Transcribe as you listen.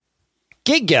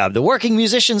Gig Gab, the Working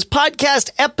Musicians Podcast,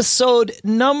 episode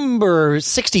number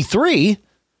 63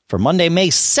 for Monday, May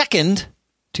 2nd,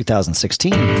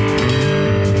 2016.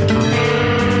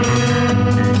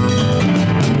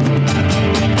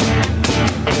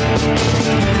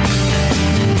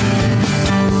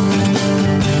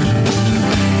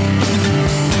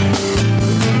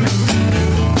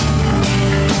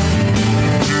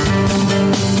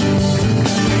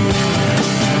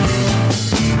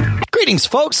 Greetings,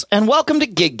 folks, and welcome to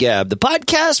Gig Gab, the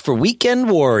podcast for weekend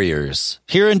warriors.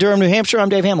 Here in Durham, New Hampshire, I'm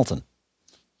Dave Hamilton.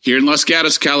 Here in Los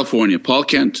Gatos, California, Paul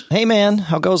Kent. Hey, man,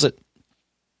 how goes it?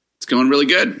 It's going really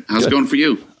good. How's it going for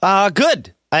you?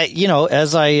 Good.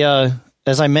 As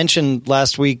I mentioned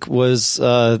last week was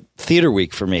theater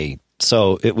week for me,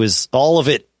 so it was all of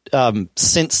it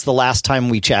since the last time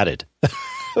we chatted.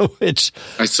 Which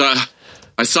I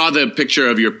saw the picture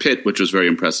of your pit, which was very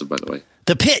impressive, by the way.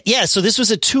 The pit, yeah. So this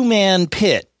was a two-man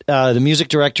pit. The music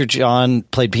director, John,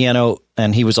 played piano,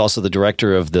 and he was also the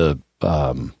director of the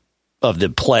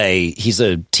play. He's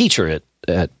a teacher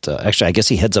at actually, I guess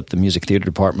he heads up the music theater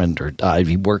department, or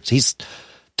he works. He's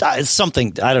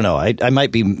something, I don't know. I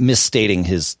might be misstating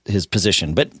his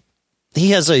position, but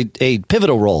he has a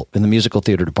pivotal role in the musical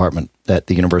theater department at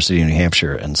the University of New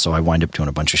Hampshire, and so I wind up doing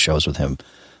a bunch of shows with him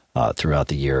throughout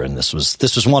the year, and this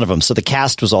was one of them. So the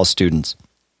cast was all students.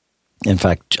 In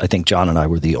fact, I think John and I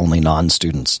were the only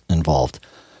non-students involved,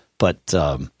 but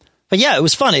yeah, it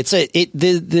was fun.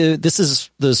 This is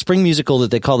the spring musical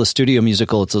that they call the studio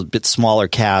musical. It's a bit smaller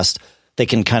cast. They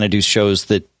can kind of do shows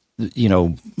that,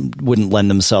 wouldn't lend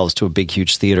themselves to a big,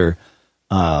 huge theater.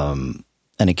 And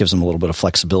it gives them a little bit of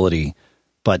flexibility,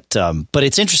 but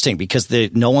it's interesting because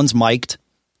no one's mic'd.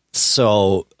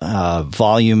 So,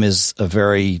 volume is a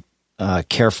very,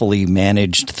 carefully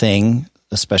managed thing,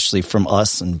 especially from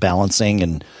us, and balancing.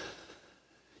 And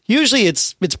usually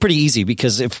it's pretty easy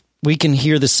because if we can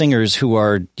hear the singers who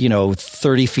are,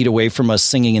 30 feet away from us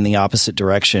singing in the opposite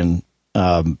direction,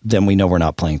 then we know we're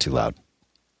not playing too loud.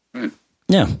 Right.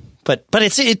 Yeah. But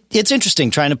it's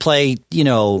interesting trying to play,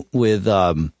 with,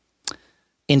 the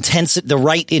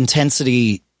right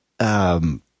intensity,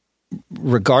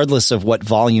 regardless of what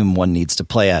volume one needs to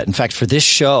play at. In fact, for this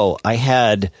show, I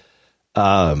had,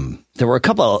 there were a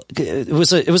couple. It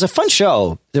was a fun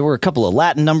show. There were a couple of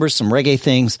Latin numbers, some reggae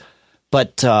things,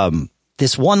 but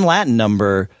this one Latin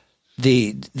number,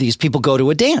 these people go to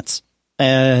a dance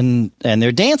and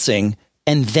they're dancing,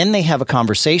 and then they have a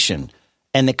conversation,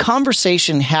 and the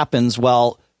conversation happens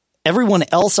while everyone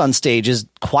else on stage is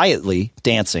quietly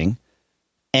dancing,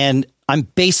 and I'm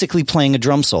basically playing a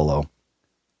drum solo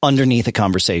underneath a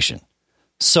conversation.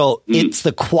 So it's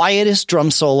the quietest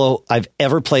drum solo I've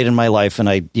ever played in my life, and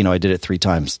I did it 3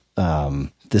 times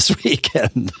this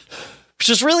weekend, which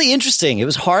is really interesting. It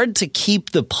was hard to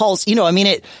keep the pulse.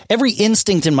 Every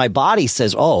instinct in my body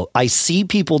says, "Oh, I see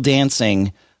people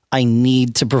dancing. I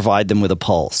need to provide them with a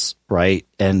pulse," right?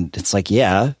 And it's like,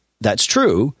 yeah, that's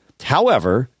true.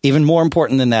 However, even more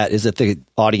important than that is that the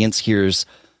audience hears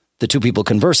the two people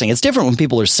conversing. It's different when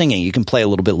people are singing. You can play a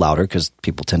little bit louder because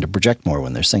people tend to project more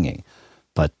when they're singing.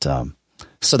 But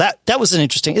so that was an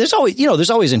interesting. There's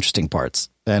always interesting parts,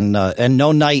 and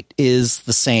no night is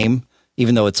the same,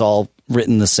 even though it's all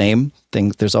written the same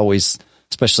thing. There's always,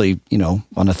 especially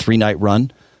on a 3-night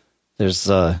run, there's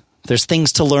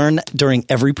things to learn during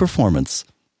every performance.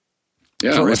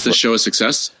 Yeah, was the show a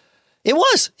success? It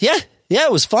was. Yeah,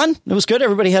 it was fun. It was good.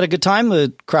 Everybody had a good time.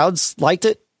 The crowds liked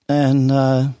it, and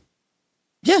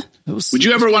yeah, it was. Would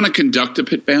you ever want to conduct a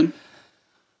pit band?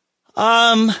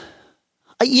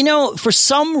 For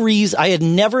some reason, I had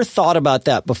never thought about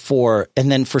that before.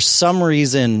 And then for some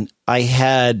reason, I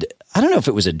don't know if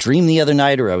it was a dream the other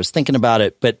night or I was thinking about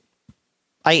it, but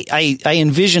I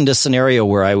envisioned a scenario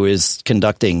where I was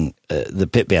conducting the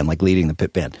pit band, like leading the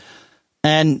pit band.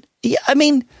 And yeah,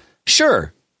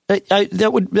 sure,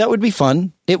 that would be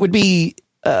fun. It would be,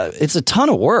 it's a ton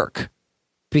of work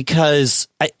because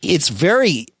it's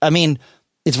very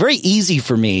easy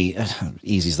for me.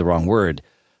 Easy is the wrong word.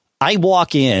 I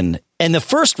walk in, and the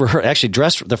first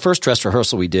dress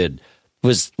rehearsal we did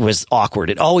was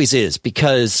awkward. It always is,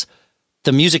 because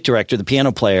the music director, the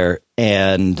piano player,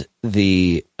 and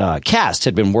the cast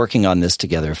had been working on this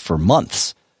together for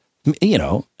months,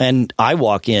 and I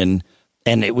walk in,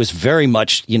 and it was very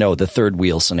much, the third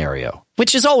wheel scenario,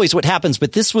 which is always what happens.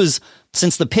 But this was,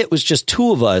 since the pit was just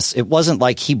 2 of us, it wasn't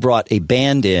like he brought a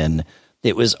band in.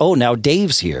 It was, now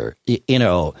Dave's here,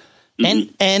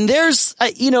 And there's,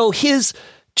 his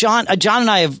John and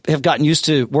I have gotten used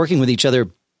to working with each other.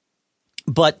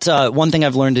 But one thing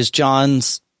I've learned is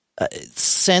John's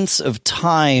sense of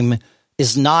time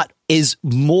is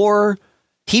more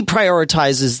he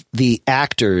prioritizes the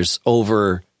actors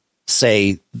over,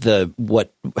 say,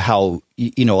 how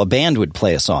a band would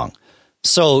play a song.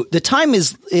 So the time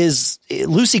is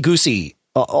loosey-goosey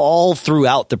all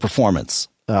throughout the performance,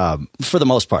 for the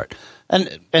most part.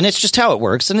 And it's just how it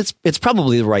works, and it's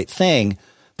probably the right thing.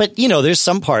 But there's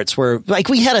some parts where, like,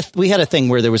 we had a thing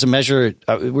where there was a measure.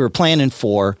 We were playing in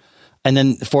 4, and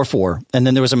then 4/4, and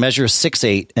then there was a measure of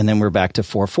 6/8, and then we're back to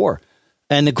 4/4.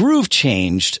 And the groove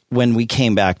changed when we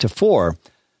came back to 4,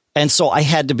 and so I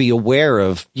had to be aware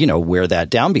of where that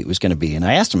downbeat was going to be. And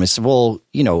I asked him. I said, "Well,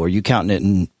 are you counting it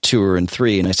in 2 or in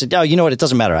 3?" And I said, "Oh, you know what? It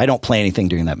doesn't matter. I don't play anything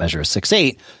during that measure of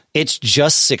 6/8. It's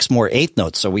just 6 more eighth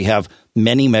notes. So we have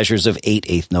many measures of 8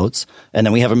 eighth notes, and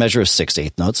then we have a measure of 6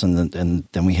 eighth notes, and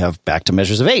then we have back to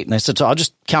measures of 8. And I said, so I'll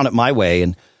just count it my way.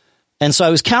 And so I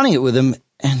was counting it with him,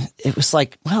 and it was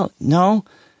like, well, no.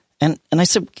 And I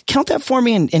said, count that for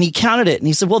me. And he counted it. And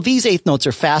he said, well, these eighth notes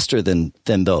are faster than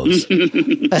those.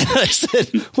 And I said,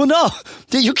 well, no,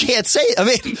 you can't say it. I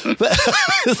mean,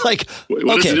 it's like,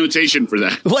 what is the notation for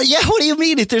that? Well, yeah. What do you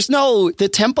mean? If there's the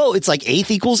tempo, it's like eighth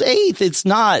equals eighth. It's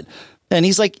not. And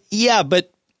he's like, yeah,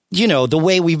 but the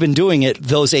way we've been doing it,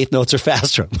 those eighth notes are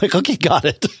faster. I'm like, okay, got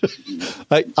it.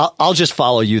 I'll just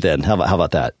follow you then. How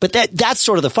about that? But that's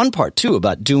sort of the fun part too,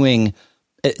 about doing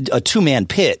a 2-man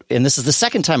pit. And this is the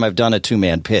second time I've done a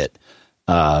 2-man pit.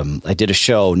 I did a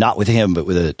show, not with him, but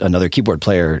with another keyboard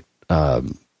player, I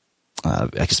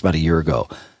guess about a year ago.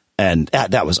 And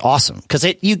that was awesome because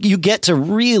you get to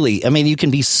really, I mean, you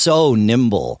can be so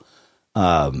nimble,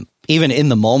 even in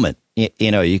the moment.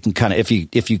 You can kind of,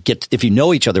 if you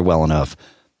know each other well enough,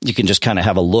 you can just kind of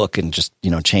have a look and just,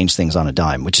 change things on a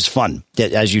dime, which is fun.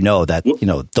 As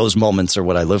those moments are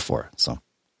what I live for. So.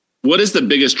 What is the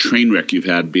biggest train wreck you've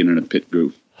had being in a pit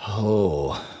group?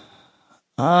 Oh,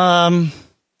 I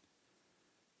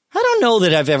don't know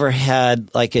that I've ever had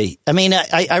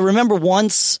I remember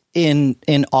once in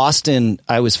Austin,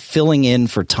 I was filling in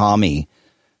for Tommy,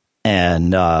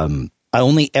 and I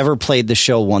only ever played the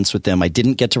show once with them. I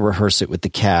didn't get to rehearse it with the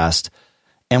cast.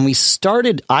 And I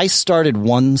started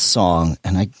one song,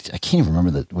 and I can't even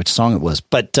remember which song it was,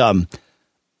 but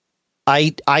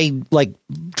I like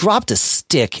dropped a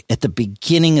stick at the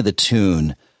beginning of the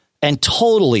tune and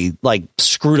totally like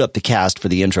screwed up the cast for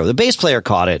the intro. The bass player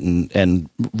caught it and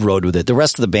rode with it. The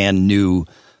rest of the band knew,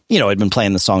 I'd been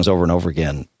playing the songs over and over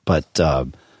again. But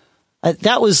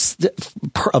that was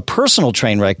a personal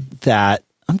train wreck that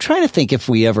I'm trying to think if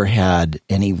we ever had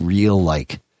any real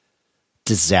like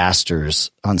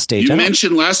disasters on stage. You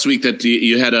mentioned last week that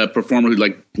you had a performer who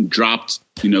like dropped,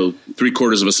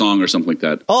 3/4 of a song or something like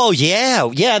that. Oh yeah.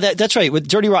 Yeah. That's right. With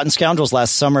Dirty Rotten Scoundrels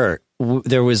last summer,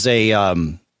 there was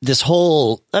this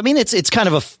whole, I mean, it's kind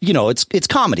of it's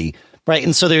comedy, right?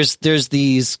 And so there's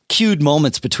these cued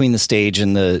moments between the stage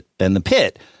and the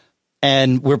pit,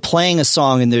 and we're playing a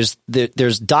song and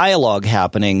there's dialogue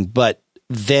happening, but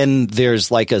then there's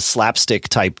like a slapstick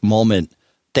type moment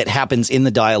that happens in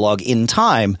the dialogue in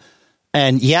time.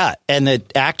 And the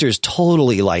actors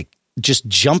totally like just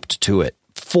jumped to it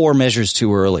 4 measures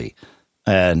too early.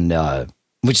 And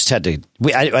we just had to,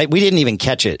 we didn't even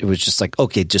catch it. It was just like,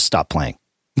 okay, just stop playing.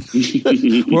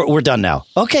 we're done now.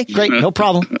 Okay, great. No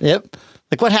problem. Yep.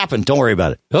 Like, what happened? Don't worry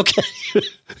about it. Okay,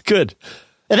 good.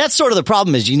 And that's sort of the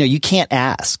problem is, you can't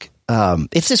ask.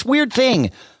 It's this weird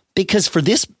thing because for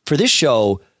this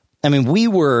show, I mean,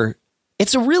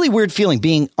 it's a really weird feeling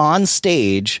being on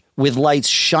stage with lights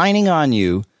shining on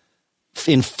you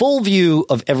in full view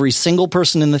of every single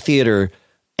person in the theater.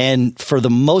 And for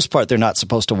the most part, they're not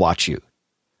supposed to watch you.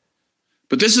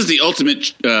 But this is the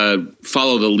ultimate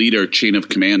follow the leader chain of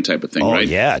command type of thing, right?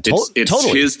 Yeah,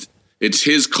 totally. It's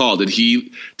his call. Did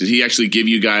he actually give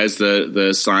you guys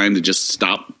the sign to just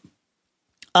stop?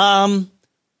 Yeah,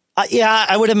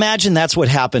 I would imagine that's what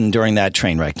happened during that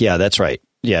train wreck. Yeah, that's right.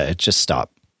 Yeah, it just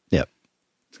stopped. Yep.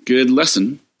 Good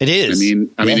lesson. It is.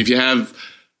 I mean, if you have,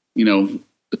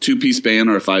 a 2-piece band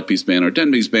or a 5-piece band or a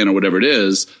 10-piece band or whatever it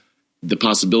is, the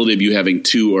possibility of you having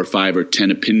 2 or 5 or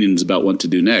 10 opinions about what to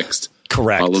do next.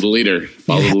 Correct. Follow the leader.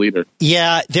 The leader.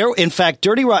 Yeah. In fact,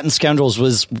 Dirty Rotten Scoundrels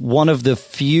was one of the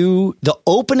few, the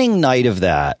opening night of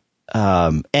that,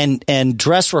 and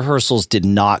dress rehearsals did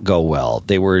not go well.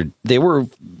 They were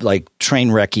like train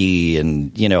wrecky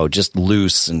and, just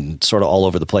loose and sort of all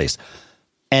over the place.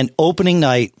 And opening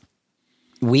night,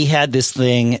 we had this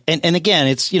thing. And again,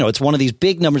 it's one of these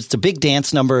big numbers. It's a big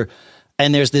dance number.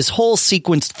 And there's this whole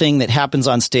sequenced thing that happens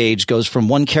on stage, goes from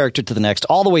one character to the next,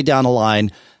 all the way down the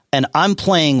line. And I'm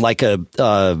playing like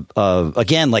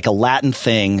again, like a Latin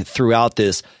thing throughout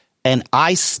this. And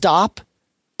I stop,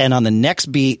 and on the next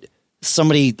beat,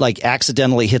 somebody like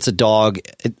accidentally hits a dog,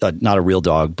 not a real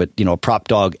dog, but a prop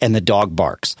dog, and the dog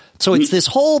barks. So it's this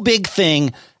whole big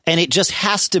thing, and it just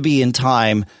has to be in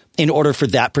time in order for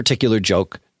that particular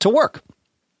joke to work.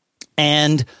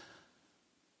 And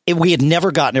we had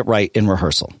never gotten it right in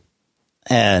rehearsal.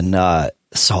 And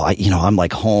so I'm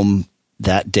like home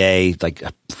that day, like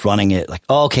running it, like,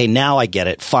 oh, okay, now I get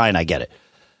it. Fine, I get it.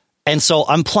 And so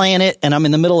I'm playing it, and I'm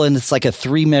in the middle, and it's like a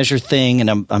 3-measure thing,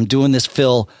 and I'm doing this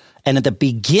fill. And at the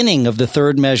beginning of the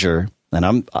third measure,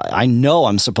 and I know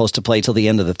I'm supposed to play till the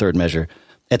end of the third measure.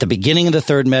 At the beginning of the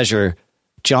third measure,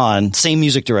 John, same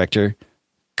music director,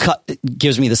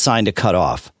 gives me the sign to cut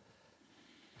off.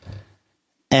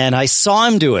 And I saw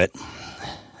him do it,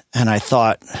 and I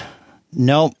thought,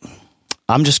 nope,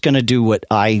 I'm just going to do what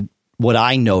I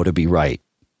know to be right.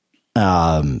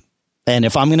 And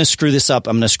if I'm going to screw this up,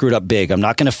 I'm going to screw it up big. I'm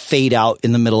not going to fade out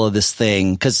in the middle of this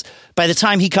thing, because by the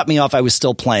time he cut me off, I was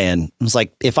still playing. I was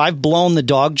like, if I've blown the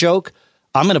dog joke,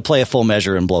 I'm going to play a full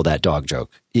measure and blow that dog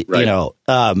joke. Right.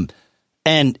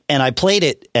 And I played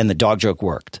it, and the dog joke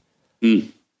worked.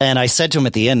 And I said to him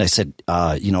at the end, I said,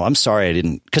 I'm sorry I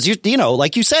didn't, because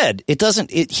like you said,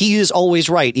 he is always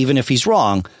right, even if he's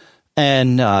wrong.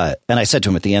 And I said to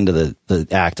him at the end of the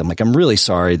act, I'm like, I'm really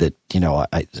sorry that,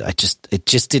 it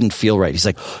just didn't feel right. He's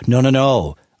like,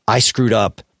 no, I screwed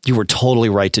up. You were totally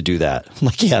right to do that. I'm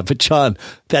like, yeah, but John,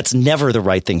 that's never the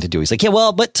right thing to do. He's like, yeah,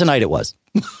 well, but tonight it was.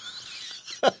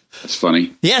 That's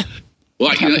funny. Yeah.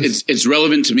 Well, it's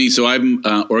relevant to me. So I'm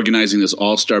organizing this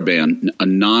all-star band, a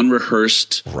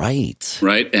non-rehearsed. Right.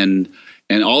 And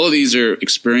all of these are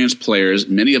experienced players.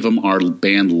 Many of them are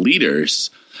band leaders.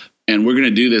 And we're going to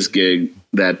do this gig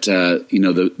that,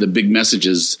 the big message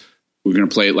is we're going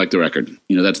to play it like the record.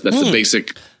 That's the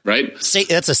basic, right?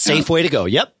 That's a safe way to go.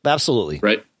 Yep, absolutely.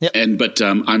 Right. Yep. But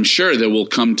I'm sure there will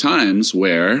come times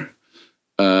where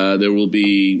there will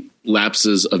be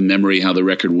lapses of memory, how the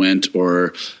record went,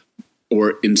 or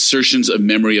insertions of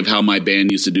memory of how my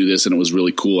band used to do this and it was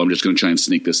really cool. I'm just going to try and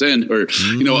sneak this in, or,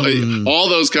 all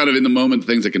those kind of in the moment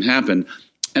things that can happen.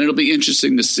 And it'll be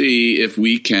interesting to see if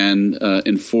we can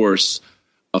enforce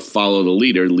a follow the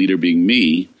leader being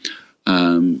me,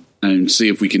 and see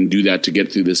if we can do that to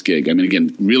get through this gig. I mean,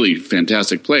 again, really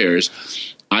fantastic players.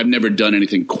 I've never done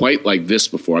anything quite like this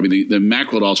before. I mean, the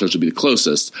Macworld All-Stars would be the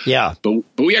closest. Yeah. But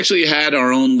we actually had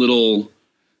our own little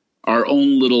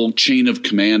chain of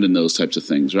command in those types of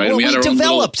things, right? Well, we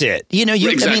developed it.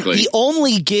 Exactly. I mean, the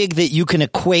only gig that you can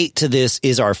equate to this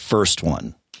is our first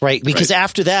one. Right. Because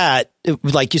after that,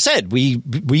 like you said, we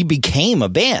became a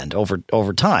band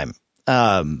over time.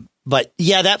 But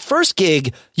yeah, that first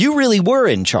gig, you really were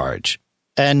in charge.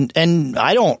 And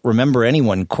I don't remember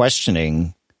anyone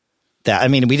questioning that. I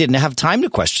mean, we didn't have time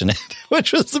to question it,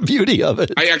 which was the beauty of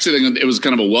it. I actually think it was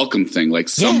kind of a welcome thing, like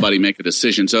somebody make a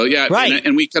decision. So yeah, right.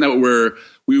 And we kind of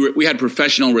we had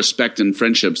professional respect and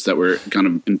friendships that were kind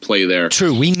of in play there.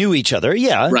 True. We knew each other.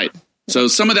 Yeah. Right. So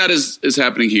some of that is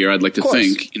happening here. I'd like to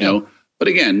think, but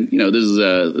again, there's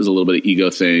a little bit of ego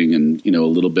thing and, a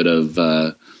little bit of,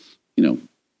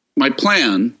 my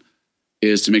plan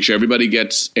is to make sure everybody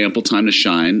gets ample time to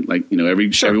shine. Like,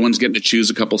 everyone's getting to choose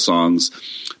a couple songs.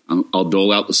 I'll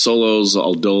dole out the solos.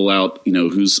 I'll dole out,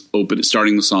 who's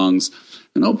starting the songs,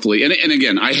 and hopefully, and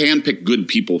again, I handpick good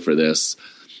people for this.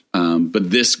 But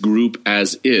this group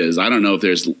as is, I don't know if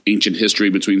there's ancient history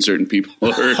between certain people. Or,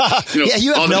 yeah,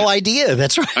 you have no idea.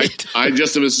 That's right. I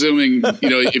just am assuming,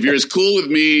 if you're as cool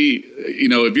with me,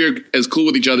 if you're as cool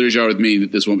with each other as you are with me,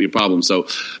 this won't be a problem. So,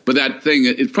 but that thing,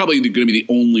 it's probably going to be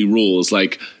the only rule is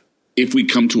like, if we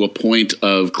come to a point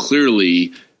of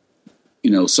clearly,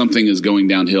 something is going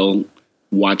downhill,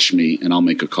 watch me and I'll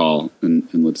make a call and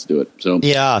let's do it. So,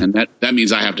 yeah. And that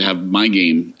means I have to have my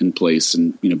game in place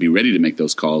and, be ready to make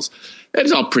those calls.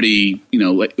 It's all pretty,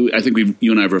 like, I think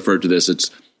you and I have referred to this.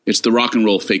 It's the rock and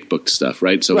roll fake book stuff,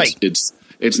 right? So right.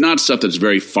 It's not stuff that's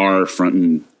very far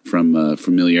from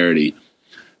familiarity.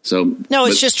 So no,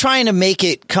 it's just trying to make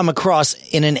it come across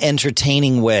in an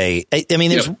entertaining way. I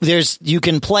mean, there's you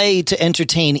can play to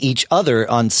entertain each other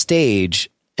on stage,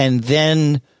 and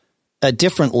then a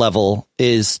different level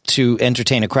is to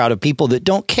entertain a crowd of people that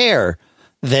don't care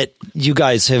that you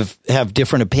guys have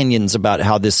different opinions about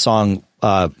how this song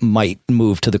might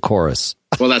move to the chorus.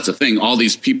 Well, that's the thing. All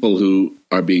these people who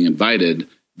are being invited,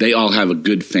 they all have a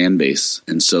good fan base.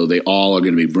 And so they all are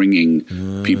going to be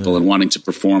bringing people and wanting to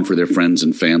perform for their friends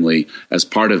and family as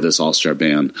part of this all-star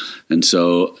band. And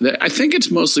so I think it's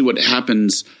mostly what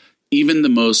happens, even the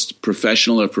most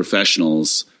professional of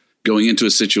professionals going into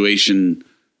a situation,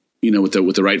 with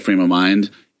the right frame of mind,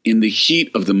 in the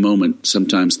heat of the moment,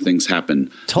 sometimes things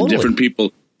happen. Totally. And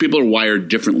different people are wired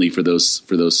differently for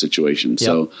those situations. Yep.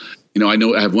 So, I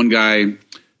know I have one guy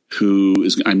who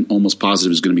I'm almost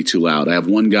positive is going to be too loud. I have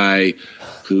one guy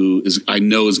who I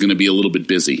know is going to be a little bit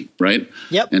busy, right?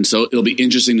 Yep. And so it'll be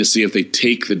interesting to see if they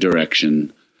take the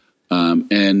direction. And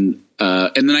then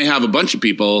I have a bunch of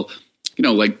people,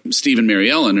 like Steve and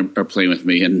Mary Ellen are playing with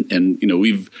me, and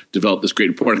we've developed this great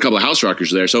rapport. A couple of house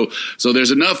rockers there, so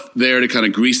there's enough there to kind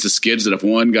of grease the skids that if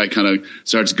one guy kind of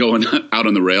starts going out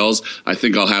on the rails, I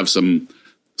think I'll have some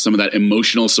of that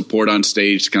emotional support on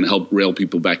stage to kind of help rail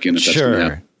people back in. If that's going to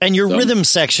happen. And your rhythm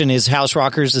section is house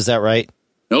rockers, is that right?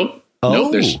 Nope. Oh.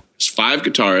 Nope. There's 5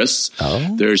 guitarists.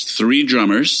 Oh. There's 3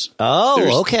 drummers.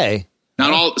 Oh, okay.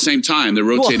 Not all at the same time. They're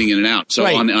rotating in and out. So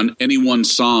on any one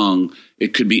song,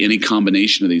 it could be any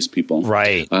combination of these people.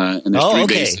 Right. And there's 3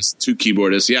 bassists, 2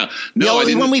 keyboardists. Yeah. No,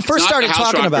 when we first started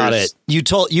talking about it,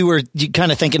 you were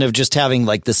kind of thinking of just having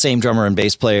like the same drummer and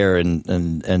bass player,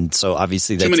 and so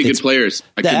obviously that's too many good players.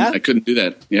 I couldn't do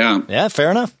that. Yeah. Yeah.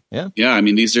 Fair enough. Yeah. Yeah. I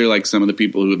mean, these are like some of the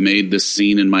people who have made this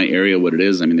scene in my area what it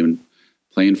is. I mean, they've been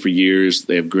playing for years.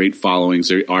 They have great followings.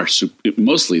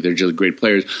 Mostly they're just great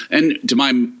players. And to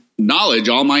my knowledge,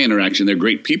 all my interaction, they're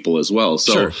great people as well.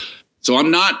 So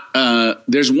I'm not,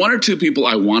 there's 1 or 2 people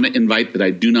I want to invite that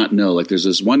I do not know. Like there's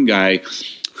this one guy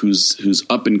who's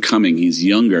up and coming. He's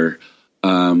younger,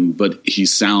 but he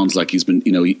sounds like he's been,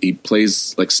 he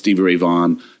plays like Stevie Ray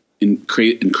Vaughan,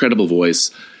 incredible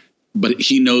voice, but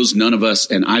he knows none of us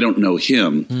and I don't know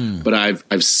him, but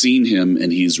I've seen him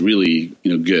and he's really,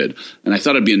 good. And I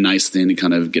thought it'd be a nice thing to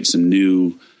kind of get some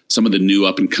of the new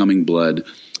up and coming blood.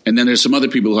 And then there's some other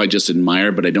people who I just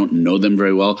admire, but I don't know them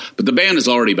very well. But the band is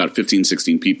already about 15,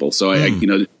 16 people. So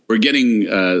we're getting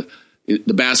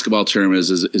the basketball term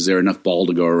is there enough ball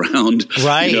to go around?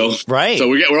 Right. Right. So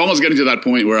we're almost getting to that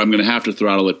point where I'm going to have to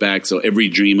throttle it back. So every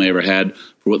dream I ever had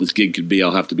for what this gig could be,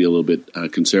 I'll have to be a little bit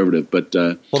conservative. But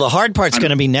the hard part's going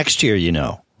to be next year,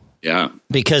 Yeah.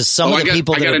 Because some of the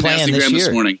people that are playing this year.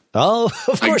 This morning. Oh,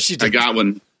 of course you did. I got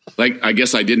one. Like, I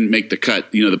guess I didn't make the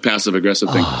cut, the passive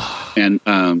aggressive thing.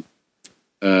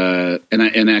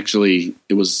 And actually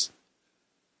it was,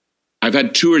 I've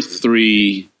had 2 or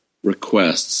 3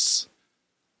 requests.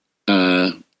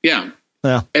 Yeah.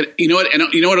 And you know what?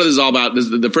 And you know what this is all about? This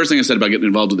is the first thing I said about getting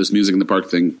involved with this Music in the Park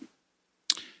thing.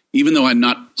 Even though I'm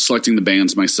not selecting the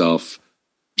bands myself,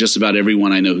 just about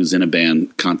everyone I know who's in a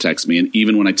band contacts me. And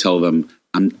even when I tell them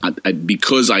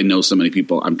because I know so many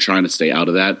people, I'm trying to stay out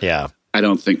of that. Yeah. I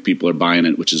don't think people are buying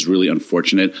it, which is really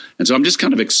unfortunate. And so I'm just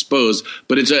kind of exposed,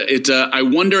 but I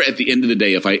wonder at the end of the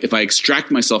day, if I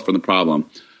extract myself from the problem,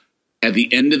 at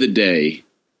the end of the day,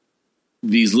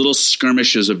 these little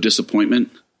skirmishes of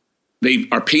disappointment, they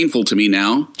are painful to me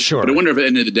now. Sure. But I wonder if at the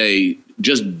end of the day,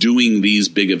 just doing these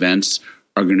big events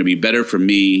are going to be better for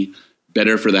me,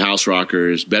 better for the house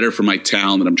rockers, better for my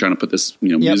town that I'm trying to put this,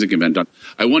 music event on.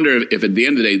 I wonder if at the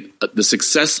end of the day, the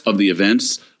success of the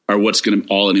events are what's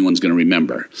all anyone's going to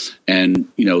remember. And,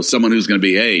 someone who's going to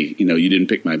be, hey, you didn't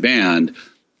pick my band.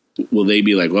 Will they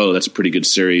be like, whoa, that's a pretty good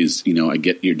series. I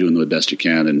get you're doing the best you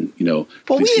can. And, well,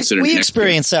 we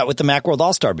experienced that with the Macworld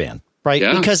All-Star Band, right?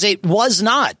 Yeah. Because it was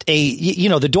not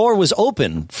the door was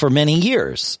open for many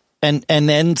years. And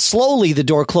then slowly the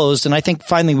door closed. And I think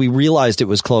finally we realized it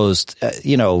was closed,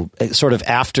 sort of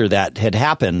after that had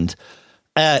happened.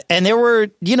 And there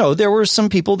were some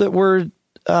people that were,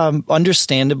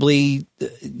 understandably,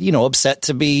 upset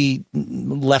to be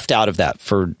left out of that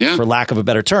for lack of a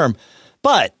better term.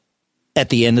 But at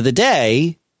the end of the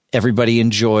day, everybody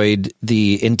enjoyed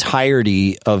the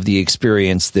entirety of the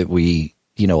experience that we,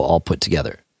 all put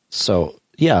together. So,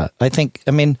 yeah, I think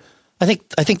the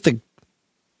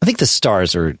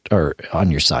stars are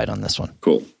on your side on this one.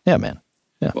 Cool. Yeah, man.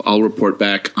 Yeah. Well, I'll report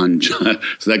back on.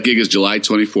 So that gig is July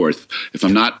 24th. If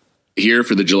I'm not here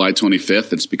for the July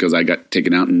 25th, it's because I got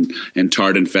taken out and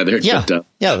tarred and feathered. Yeah. But,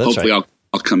 that's hopefully right.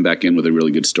 I'll come back in with a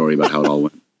really good story about how it all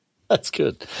went. That's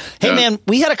good. Hey, man,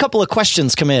 we had a couple of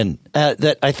questions come in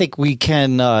that I think we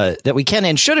can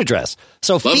and should address.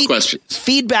 So questions.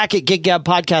 Feedback at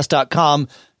giggabpodcast.com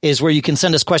is where you can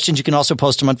send us questions. You can also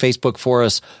post them on Facebook for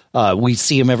us. We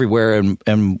see them everywhere.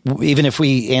 And even if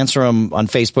we answer them on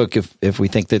Facebook, if we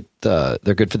think that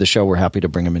they're good for the show, we're happy to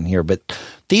bring them in here. But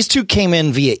these 2 came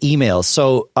in via email.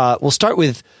 So we'll start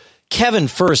with Kevin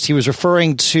first. He was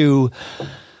referring to,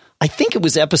 I think it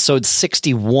was episode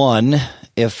 61,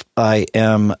 if I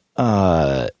am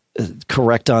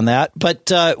correct on that.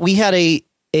 But we had a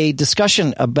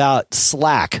discussion about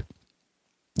Slack.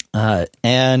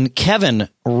 And Kevin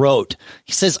wrote,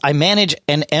 he says, I manage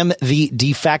and am the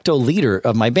de facto leader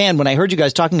of my band. When I heard you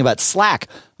guys talking about Slack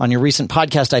on your recent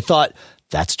podcast, I thought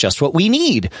That's just what we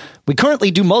need. We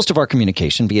currently do most of our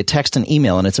communication via text and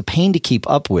email, and it's a pain to keep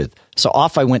up with. So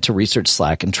off I went to research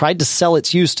Slack and tried to sell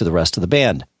its use to the rest of the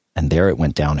band. And there it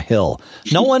went downhill.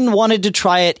 No one wanted to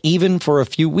try it even for a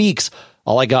few weeks.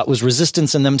 All I got was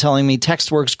resistance in them telling me text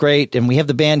works great and we have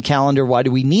the band calendar. Why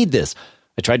do we need this?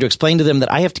 I tried to explain to them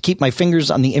that I have to keep my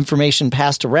fingers on the information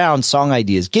passed around, song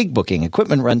ideas, gig booking,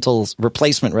 equipment rentals,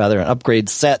 replacement rather, and upgrade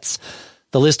sets.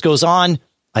 The list goes on.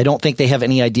 I don't think they have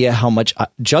any idea how much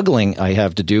juggling I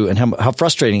have to do and how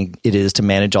frustrating it is to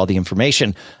manage all the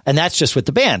information. And that's just with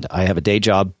the band. I have a day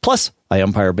job, plus I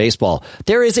umpire baseball.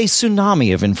 There is a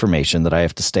tsunami of information that I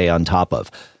have to stay on top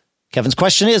of. Kevin's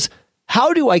question is,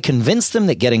 how do I convince them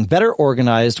that getting better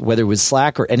organized, whether with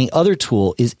Slack or any other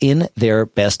tool, is in their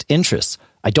best interests?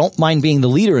 I don't mind being the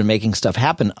leader and making stuff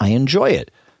happen. I enjoy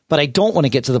it. But I don't want to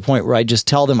get to the point where I just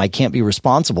tell them I can't be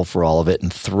responsible for all of it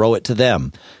and throw it to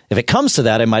them. If it comes to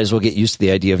that, I might as well get used to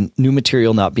the idea of new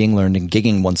material not being learned and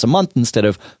gigging once a month instead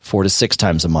of 4 to 6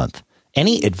 times a month.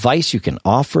 Any advice you can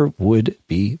offer would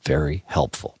be very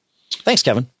helpful. Thanks,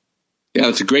 Kevin. Yeah,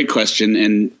 that's a great question.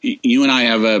 And you and I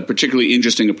have a particularly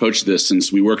interesting approach to this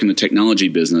since we work in the technology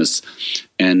business.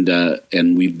 And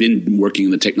we've been working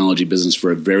in the technology business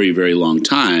for a very, very long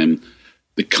time.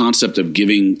 The concept of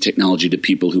giving technology to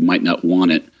people who might not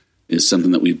want it is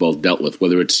something that we've both dealt with,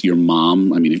 whether it's your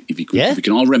mom. I mean, if you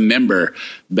can all remember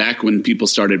back when people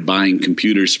started buying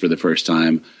computers for the first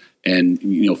time and,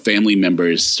 family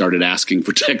members started asking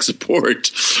for tech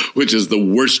support, which is the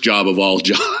worst job of all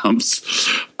jobs.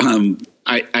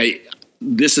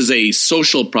 This is a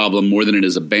social problem more than it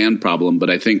is a band problem, but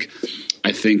I think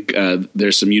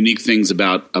there's some unique things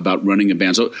about running a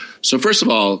band. So first of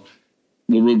all,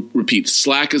 we'll repeat,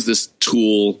 Slack is this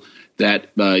tool that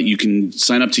you can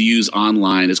sign up to use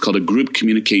online. It's called a group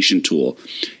communication tool.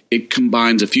 It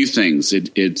combines a few things.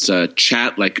 It's a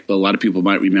chat, like a lot of people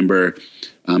might remember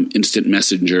Instant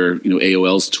Messenger.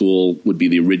 AOL's tool would be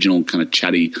the original kind of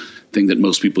chatty thing that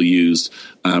most people used.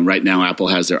 Right now, Apple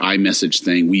has their iMessage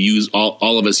thing. We use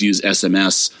all of us use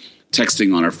SMS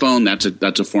texting on our phone. That's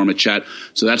a form of chat.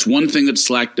 So that's one thing that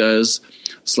Slack does.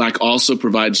 Slack also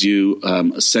provides you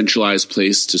a centralized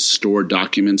place to store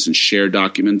documents and share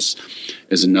documents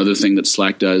is another thing that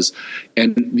Slack does.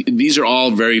 And these are all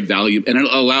very valuable and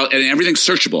everything's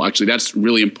searchable. Actually, that's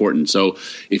really important. So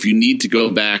if you need to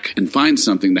go back and find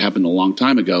something that happened a long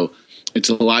time ago, it's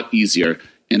a lot easier.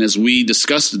 And as we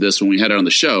discussed this when we had it on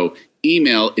the show,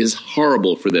 email is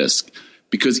horrible for this,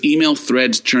 because email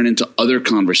threads turn into other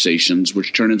conversations,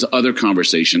 which turn into other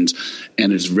conversations,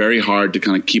 and it's very hard to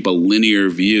kind of keep a linear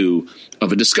view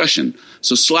of a discussion.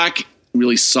 So Slack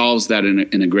really solves that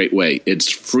in a great way.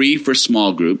 It's free for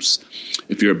small groups.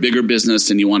 If you're a bigger business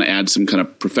and you want to add some kind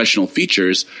of professional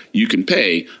features, you can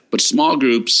pay. But small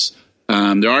groups,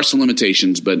 there are some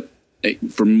limitations, but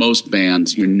for most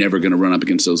bands, you're never going to run up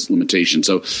against those limitations.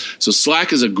 So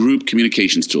Slack is a group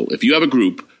communications tool. If you have a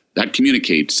group that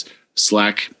communicates,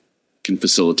 Slack can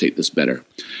facilitate this better.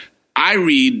 I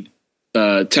read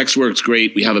text works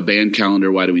great. We have a band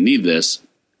calendar. Why do we need this?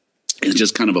 It's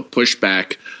just kind of a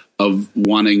pushback of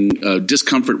wanting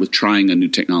discomfort with trying a new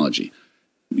technology.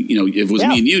 If it was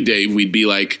me and you, Dave, we'd be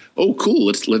like, "Oh, cool!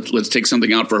 Let's take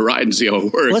something out for a ride and see how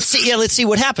it works." Let's see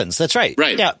what happens. That's right.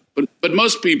 Right. Yeah. But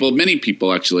many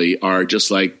people actually are just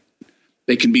like,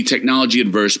 they can be technology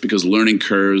adverse because learning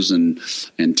curves and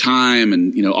time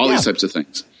and all these types of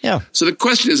things. Yeah. So the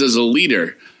question is, as a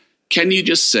leader, can you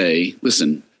just say,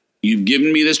 listen, you've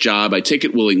given me this job, I take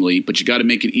it willingly, but you got to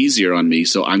make it easier on me,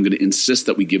 so I'm going to insist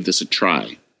that we give this a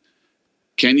try.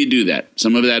 Can you do that?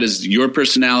 Some of that is your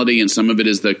personality, and some of it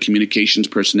is the communications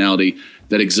personality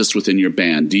that exists within your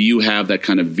band. Do you have that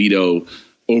kind of veto,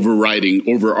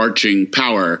 overarching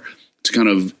power to kind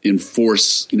of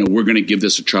enforce, we're going to give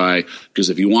this a try,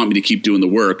 because if you want me to keep doing the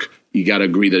work, you got to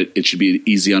agree that it should be as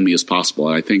easy on me as possible.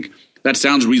 And I think that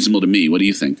sounds reasonable to me. What do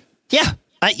you think? Yeah.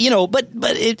 That's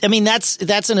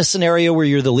in a scenario where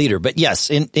you're the leader. But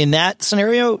yes, in that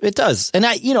scenario, it does. And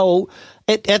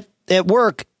at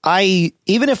work,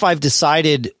 even if I've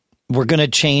decided we're going to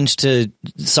change to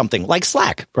something like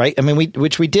Slack, right? I mean,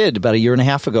 which we did about a year and a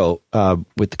half ago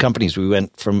with the companies. We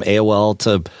went from AOL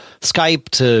to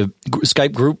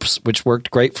Skype groups, which worked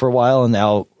great for a while. And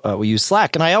now we use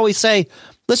Slack. And I always say,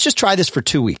 let's just try this for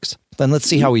 2 weeks. Then let's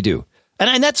see how we do.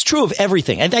 And that's true of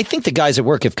everything. And I think the guys at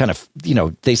work have kind of,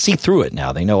 they see through it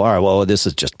now. They know, all right, well, this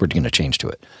is just, we're going to change to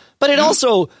it. But it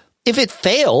also, if it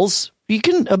fails, you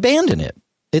can abandon it.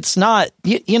 It's not,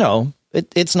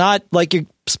 it's not like you're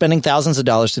spending thousands of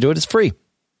dollars to do it. It's free.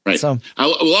 Right. So I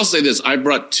will also say this. I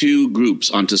brought 2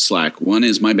 groups onto Slack. One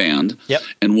is my band. Yep.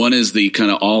 And one is the kind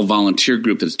of all volunteer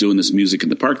group that's doing this music in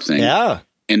the park thing. Yeah.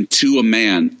 And to a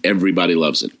man, everybody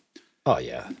loves it. Oh,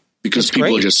 yeah. Because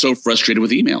people are just so frustrated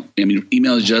with email. I mean,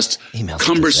 email is just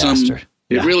cumbersome.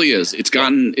 It really is.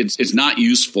 It's not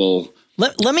useful.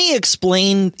 Let me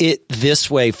explain it this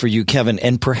way for you, Kevin,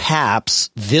 and perhaps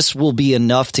this will be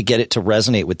enough to get it to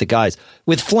resonate with the guys.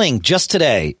 With Fling, just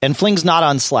today, and Fling's not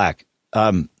on Slack.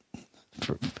 We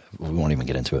won't even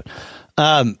get into it.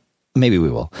 Maybe we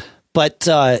will. But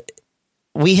I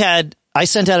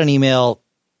sent out an email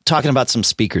talking about some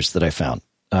speakers that I found,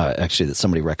 actually, that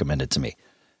somebody recommended to me.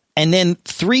 And then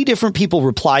 3 different people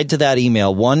replied to that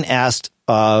email. One asked,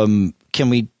 can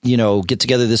we, get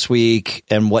together this week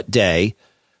and what day?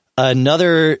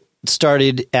 Another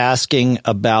started asking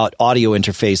about audio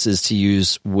interfaces to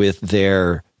use with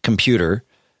their computer.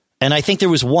 And I think there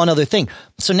was one other thing.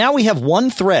 So now we have one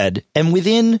thread, and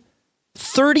within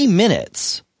 30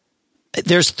 minutes,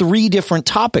 there's 3 different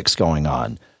topics going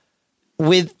on.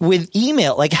 With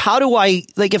email, like, how do I,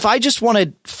 like, if I just want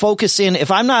to focus in, if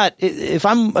I'm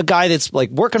a guy that's like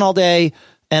working all day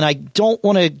and I don't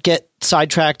want to get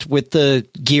sidetracked with the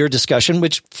gear discussion,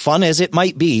 which fun as it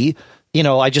might be,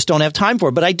 I just don't have time for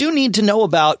it. But I do need to know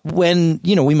about when,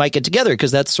 we might get together,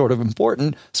 because that's sort of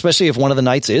important, especially if one of the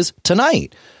nights is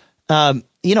tonight. How does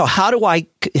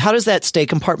that stay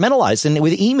compartmentalized? And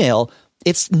with email,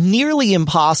 it's nearly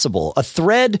impossible. A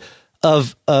thread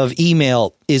of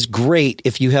email is great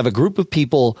if you have a group of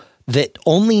people that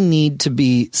only need to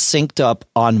be synced up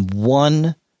on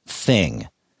one thing.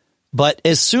 But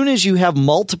as soon as you have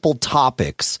multiple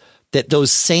topics that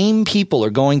those same people are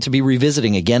going to be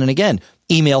revisiting again and again,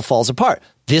 email falls apart.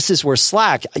 This is where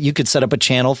Slack, you could set up a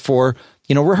channel for,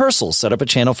 rehearsals, set up a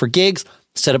channel for gigs,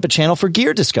 set up a channel for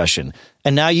gear discussion.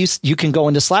 And now you can go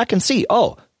into Slack and see,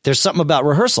 oh, there's something about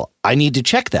rehearsal. I need to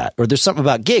check that. Or there's something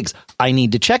about gigs. I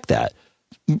need to check that.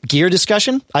 Gear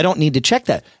discussion. I don't need to check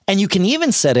that. And you can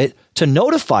even set it to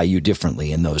notify you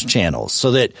differently in those channels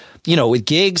so that, with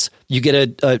gigs, you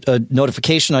get a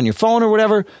notification on your phone or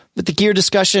whatever. With the gear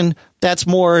discussion, that's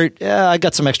more, I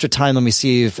got some extra time. Let me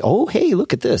see if, hey,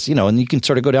 look at this, and you can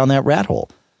sort of go down that rat hole.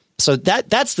 So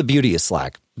that's the beauty of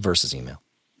Slack versus email.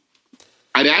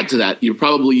 I'd add to that, you're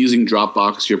probably using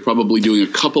Dropbox. You're probably doing a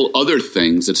couple other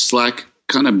things that Slack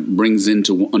kind of brings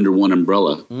into under one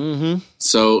umbrella. Mm-hmm.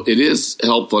 So it is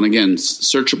helpful. And again,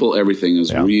 searchable everything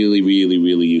is really, really,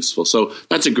 really useful. So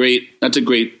that's a great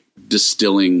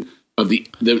distilling of the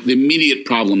immediate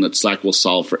problem that Slack will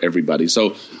solve for everybody.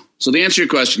 So the answer to your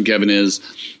question, Kevin, is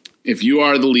if you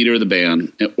are the leader of the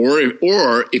band,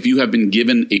 or if you have been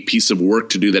given a piece of work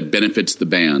to do that benefits the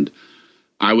band,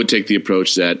 I would take the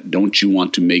approach that don't you,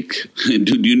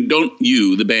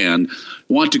 the band,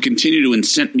 want to continue to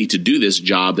incent me to do this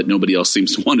job that nobody else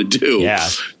seems to want to do? Yeah.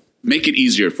 Make it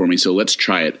easier for me, so let's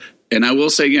try it. And I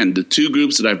will say again, the 2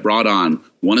 groups that I've brought on,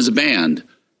 one is a band,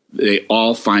 they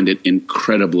all find it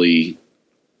incredibly,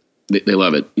 they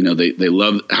love it. They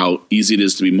love how easy it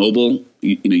is to be mobile.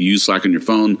 Use Slack on your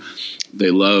phone.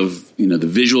 They love, the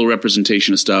visual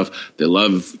representation of stuff. They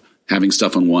love having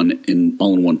stuff all in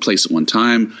one place at one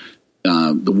time.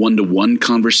 The one-to-one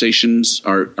conversations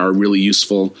are really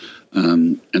useful.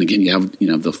 And again, you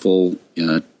have the full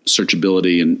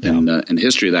searchability and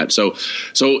history of that. So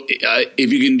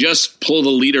if you can just pull the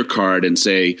leader card and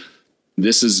say,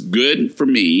 this is good for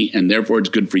me, and therefore it's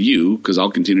good for you because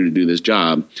I'll continue to do this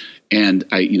job. And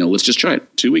let's just try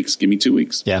it. 2 weeks. Give me 2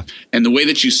 weeks. Yeah. And the way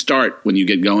that you start when you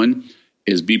get going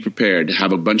is be prepared to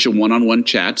have a bunch of one-on-one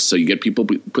chats so you get people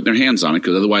putting their hands on it,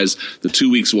 because otherwise the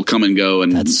 2 weeks will come and go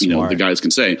and the guys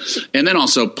can say. And then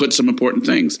also put some important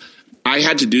things. I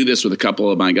had to do this with a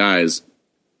couple of my guys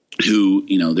who,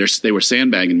 they were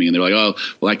sandbagging me, and they're like, oh,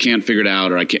 well, I can't figure it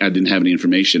out, or I didn't have any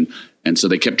information. And so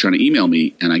they kept trying to email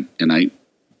me, and I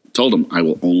told them I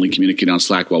will only communicate on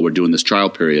Slack while we're doing this trial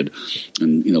period,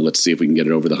 and let's see if we can get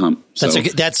it over the hump. So,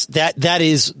 that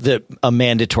is a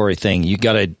mandatory thing. You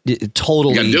got to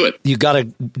totally do it. You got to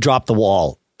drop the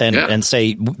wall and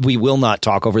say we will not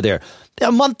talk over there.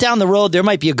 A month down the road, there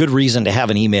might be a good reason to have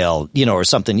an email, or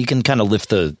something. You can kind of lift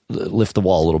the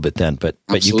wall a little bit then, but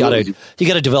you got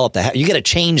to develop you got to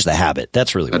change the habit.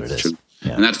 That's really what it is.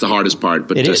 Yeah. And that's the hardest part.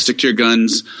 But stick to your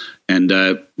guns, and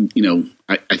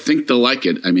I think they'll like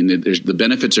it. I mean, the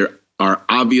benefits are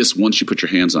obvious once you put your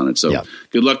hands on it. So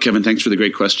good luck, Kevin. Thanks for the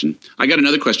great question. I got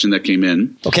another question that came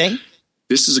in. Okay.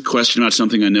 This is a question about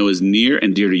something I know is near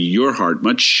and dear to your heart.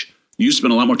 You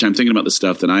spend a lot more time thinking about this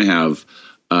stuff than I have.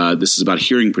 This is about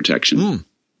hearing protection.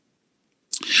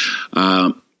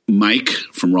 Mike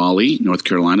from Raleigh, North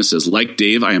Carolina says, like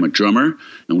Dave, I am a drummer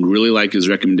and would really like his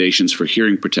recommendations for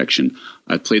hearing protection.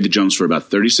 I've played the drums for about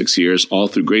 36 years, all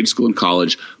through grade school and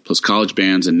college, plus college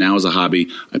bands, and now as a hobby,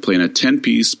 I play in a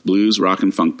 10-piece blues, rock,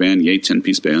 and funk band,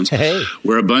 10-piece bands. Hey.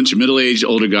 We're a bunch of middle-aged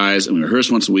older guys, and we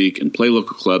rehearse once a week and play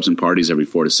local clubs and parties every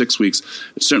 4 to 6 weeks.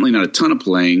 It's certainly not a ton of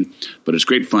playing, but it's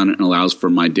great fun and allows for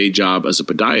my day job as a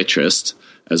podiatrist,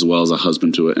 as well as a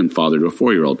husband to and father to a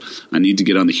 4-year-old. I need to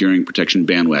get on the hearing protection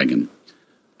bandwagon.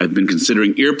 I've been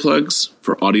considering earplugs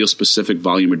for audio-specific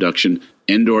volume reduction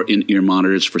and/or in-ear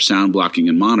monitors for sound blocking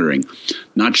and monitoring.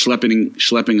 Not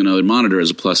schlepping another monitor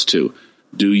is a plus too.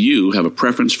 Do you have a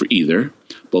preference for either,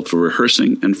 both for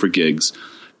rehearsing and for gigs?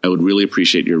 I would really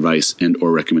appreciate your advice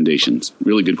and/or recommendations.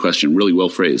 Really good question. Really well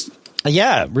phrased.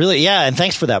 Yeah, really. Yeah, and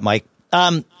thanks for that, Mike.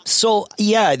 So,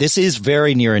 yeah, this is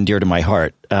very near and dear to my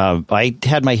heart. I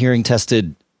had my hearing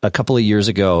tested a couple of years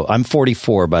ago. I'm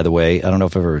 44, by the way. I don't know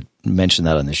if I've ever mentioned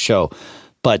that on this show.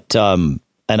 But, and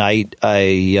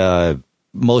I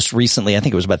most recently, I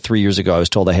think it was about 3 years ago, I was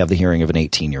told I have the hearing of an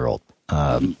 18-year-old.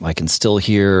 I can still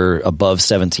hear above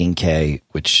 17K,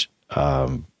 which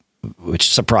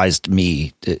surprised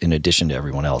me in addition to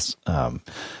everyone else.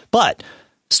 But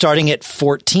starting at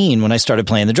 14, when I started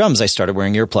playing the drums, I started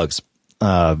wearing earplugs.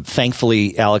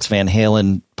 Thankfully, Alex Van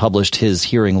Halen published his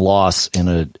hearing loss in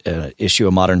an issue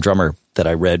of Modern Drummer that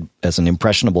I read as an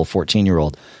impressionable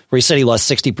 14-year-old, where he said he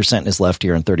lost 60% in his left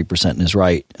ear and 30% in his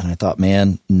right. And I thought,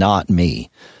 man, not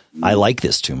me. I like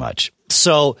this too much.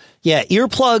 So, yeah,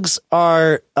 earplugs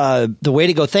are the way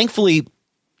to go. Thankfully,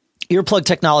 earplug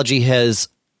technology has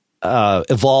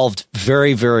evolved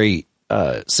very, very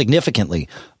significantly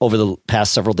over the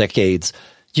past several decades.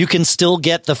 You can still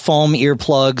get the foam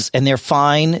earplugs, and they're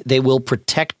fine. They will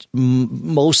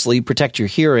mostly protect your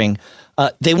hearing.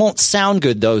 They won't sound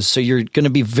good, though, so you're going to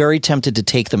be very tempted to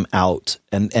take them out.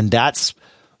 And that's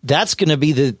going to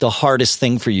be the hardest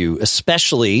thing for you,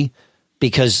 especially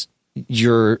because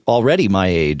you're already my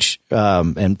age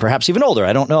and perhaps even older.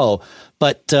 I don't know.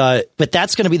 But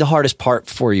that's going to be the hardest part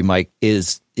for you, Mike,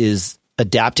 is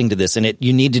adapting to this. And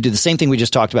you need to do the same thing we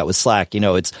just talked about with Slack.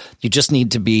 You just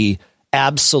need to be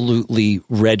absolutely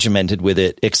regimented with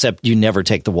it, except you never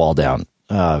take the wall down.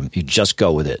 You just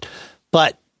go with it.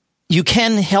 But you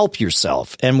can help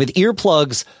yourself. And with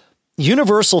earplugs,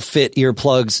 universal fit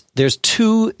earplugs, there's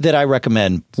two that I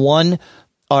recommend. One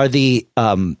are the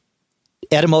Etymotic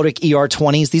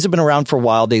ER20s. These have been around for a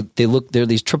while. They're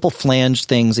these triple flange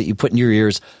things that you put in your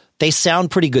ears. They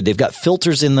sound pretty good. They've got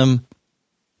filters in them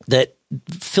that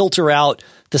filter out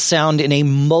the sound in a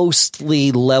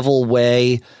mostly level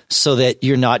way so that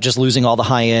you're not just losing all the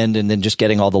high end and then just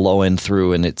getting all the low end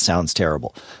through and it sounds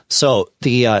terrible. So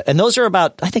and those are I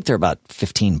think they're about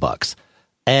 $15.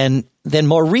 And then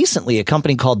more recently, a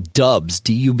company called Dubs,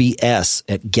 DUBS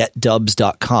at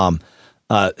getdubs.com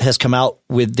has come out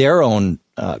with their own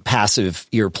passive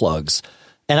earplugs.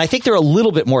 And I think they're a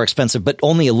little bit more expensive, but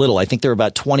only a little. I think they're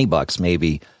about $20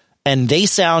 maybe. And they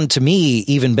sound to me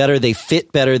even better. They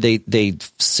fit better. They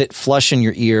sit flush in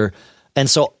your ear. And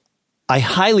so I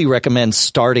highly recommend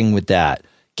starting with that.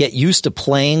 Get used to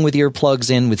playing with earplugs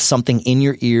in, with something in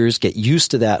your ears. Get used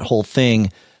to that whole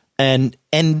thing. And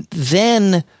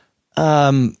then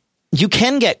you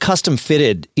can get custom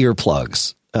fitted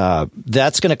earplugs.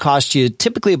 That's going to cost you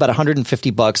typically about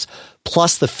 $150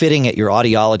 plus the fitting at your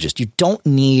audiologist. You don't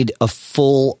need a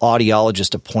full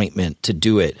audiologist appointment to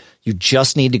do it. You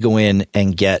just need to go in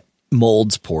and get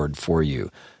molds poured for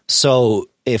you. So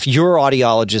if your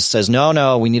audiologist says,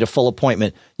 no, we need a full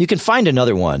appointment, you can find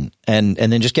another one and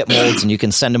then just get molds and you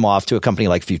can send them off to a company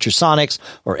like Future Sonics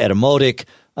or Etymotic.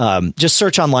 Just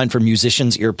search online for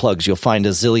musicians' earplugs. You'll find a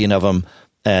zillion of them.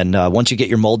 And once you get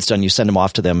your molds done, you send them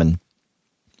off to them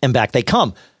and back they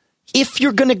come. If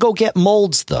you're going to go get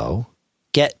molds, though,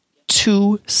 get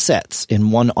 2 sets in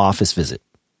one office visit.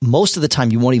 Most of the time,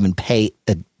 you won't even pay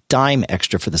a dime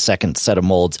extra for the second set of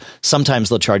molds. Sometimes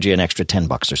they'll charge you an extra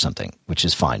 $10 or something, which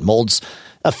is fine. Molds,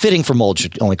 a fitting for molds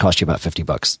should only cost you about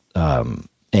 $50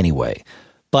 anyway.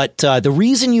 But the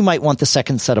reason you might want the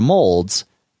second set of molds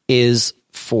is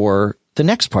for the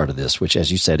next part of this, which,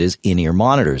 as you said, is in-ear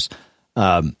monitors.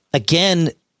 Again,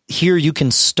 here you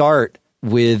can start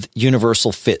with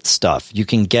universal fit stuff. You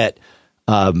can get,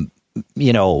 for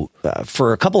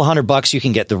a couple of $100, you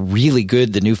can get the really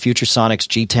good, the new Future Sonics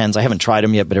G10s. I haven't tried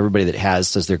them yet, but everybody that has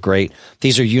says they're great.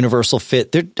 These are universal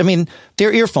fit.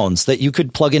 They're earphones that you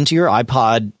could plug into your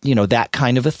iPod, that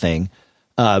kind of a thing.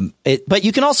 But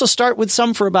you can also start with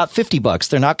some for about $50.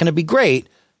 They're not going to be great,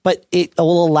 but it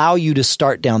will allow you to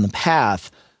start down the path.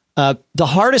 The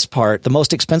hardest part, the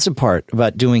most expensive part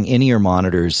about doing in-ear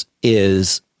monitors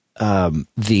is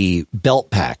the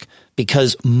belt pack,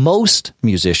 because most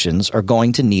musicians are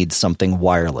going to need something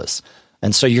wireless.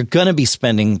 And so you're going to be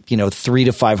spending, $300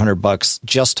 to $500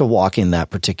 just to walk in that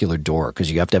particular door,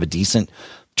 because you have to have a decent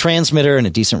transmitter and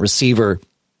a decent receiver.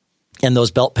 And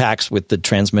those belt packs with the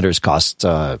transmitters cost,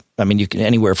 you can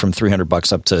anywhere from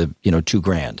 $300 up to,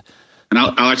 $2,000. And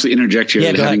I'll actually interject here.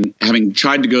 Yeah, having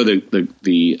tried to go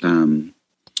the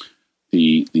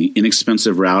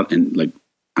inexpensive route, and like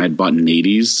I had bought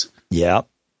Nadies. Yeah.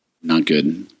 Not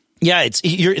good. Yeah.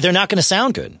 They're not going to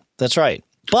sound good. That's right.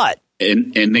 But.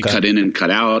 And they cut in and cut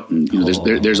out, and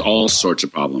there's all sorts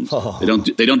of problems. They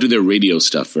don't do their radio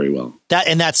stuff very well.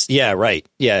 Right.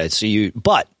 Yeah.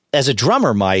 But as a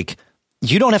drummer, Mike,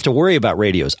 you don't have to worry about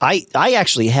radios. I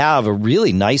actually have a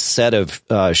really nice set of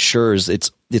Shure.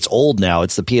 It's old now.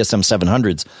 It's the PSM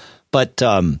 700s, but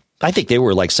I think they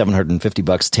were like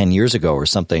 $750 10 years ago or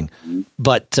something. Mm-hmm.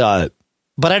 But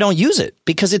I don't use it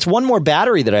because it's one more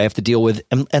battery that I have to deal with.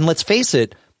 And let's face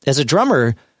it, as a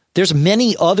drummer, there's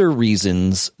many other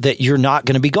reasons that you're not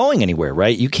going to be going anywhere,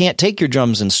 right? You can't take your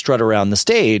drums and strut around the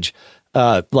stage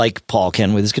like Paul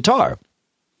can with his guitar.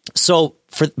 So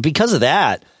because of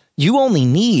that, you only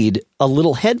need a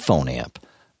little headphone amp.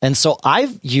 And so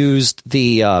I've used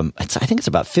I think it's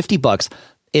about $50.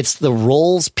 It's the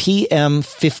Rolls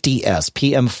PM50S,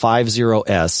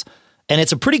 PM50S. And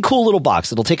it's a pretty cool little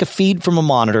box. It'll take a feed from a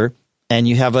monitor, and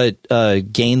you have a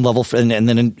gain level, and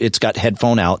then it's got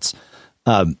headphone outs.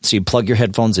 So you plug your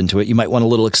headphones into it. You might want a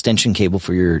little extension cable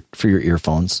for your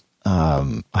earphones.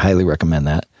 I highly recommend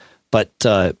that. But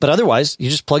otherwise, you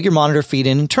just plug your monitor feed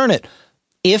in and turn it.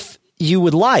 If you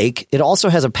would like, it also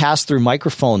has a pass-through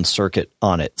microphone circuit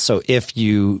on it. So if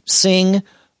you sing,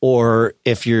 or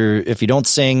if you don't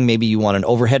sing, maybe you want an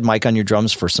overhead mic on your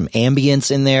drums for some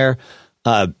ambience in there,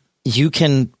 you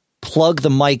can plug the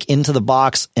mic into the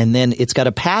box, and then it's got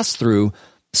a pass-through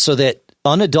so that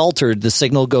unadulterated, the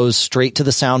signal goes straight to the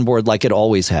soundboard like it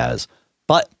always has.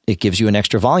 But it gives you an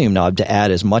extra volume knob to add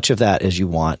as much of that as you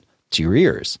want to your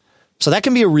ears. So that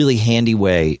can be a really handy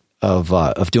way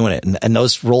of doing it. And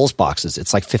those Rolls boxes,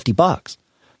 it's like $50.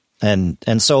 And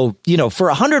so,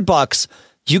 for $100,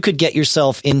 you could get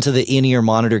yourself into the in-ear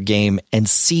monitor game and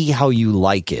see how you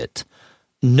like it,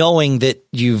 knowing that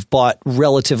you've bought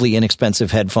relatively inexpensive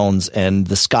headphones and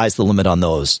the sky's the limit on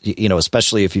those,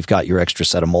 especially if you've got your extra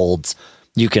set of molds.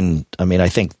 You can, I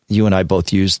think you and I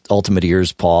both used Ultimate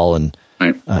Ears, Paul, and,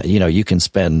 right. You can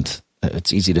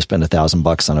it's easy to spend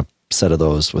 $1,000 on a set of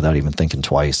those without even thinking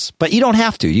twice, but you don't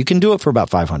have to. You can do it for about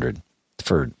 $500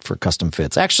 for custom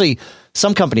fits. Actually,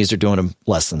 some companies are doing them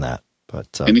less than that.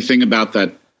 But anything about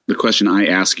that? The question I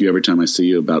ask you every time I see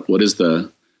you about what is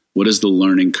the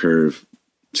learning curve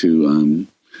to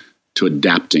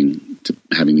adapting to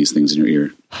having these things in your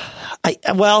ear?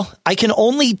 I can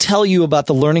only tell you about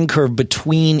the learning curve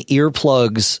between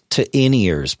earplugs to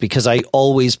in-ears because I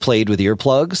always played with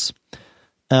earplugs.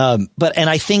 And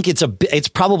I think it's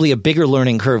probably a bigger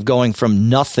learning curve going from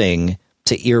nothing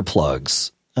to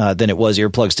earplugs than it was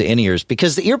earplugs to in-ears,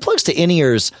 because the earplugs to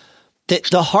in-ears,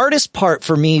 the hardest part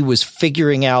for me was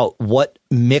figuring out what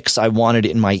mix I wanted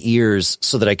in my ears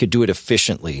so that I could do it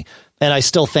efficiently. And I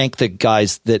still thank the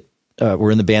guys that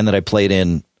were in the band that I played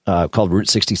in called Route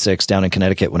 66 down in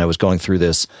Connecticut when I was going through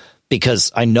this,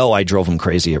 because I know I drove them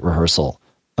crazy at rehearsal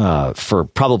for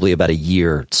probably about a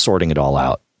year sorting it all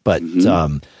out. But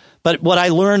but what I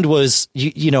learned was,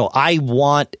 I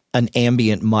want an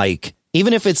ambient mic,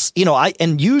 even if it's,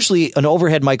 and usually an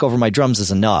overhead mic over my drums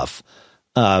is enough.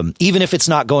 Even if it's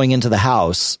not going into the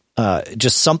house,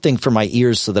 just something for my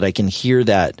ears so that I can hear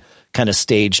that kind of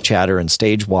stage chatter and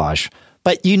stage wash.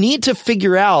 But you need to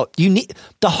figure out, the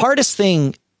hardest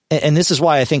thing, and this is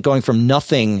why I think going from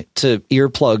nothing to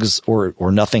earplugs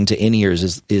or nothing to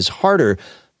in-ears is harder,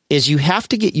 is you have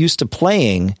to get used to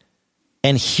playing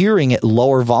and hearing at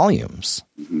lower volumes.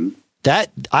 Mm-hmm.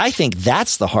 I think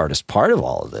that's the hardest part of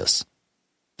all of this,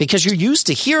 because you're used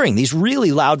to hearing these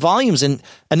really loud volumes, and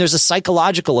there's a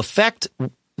psychological effect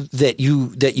that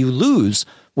you lose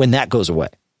when that goes away.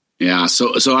 Yeah.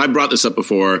 So I brought this up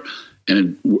before,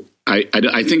 and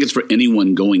I think it's for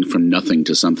anyone going from nothing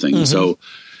to something. Mm-hmm.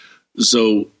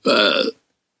 So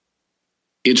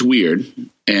it's weird.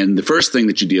 And the first thing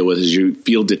that you deal with is you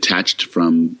feel detached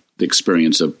from the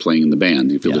experience of playing in the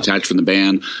band. You feel detached from the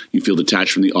band. You feel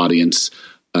detached from the audience.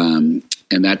 And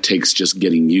that takes just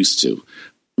getting used to.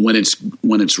 When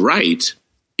it's right,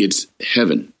 it's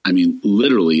heaven. I mean,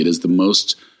 literally, it is the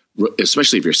most,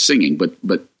 especially if you're singing, but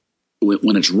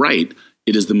when it's right,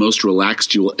 it is the most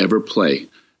relaxed you will ever play,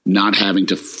 not having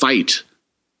to fight,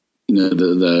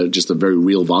 the just the very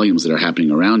real volumes that are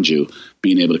happening around you,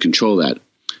 being able to control that.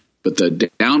 But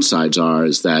the downsides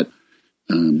is that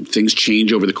things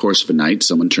change over the course of a night.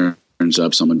 Someone turns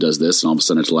up, someone does this, and all of a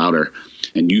sudden it's louder,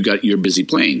 and you're busy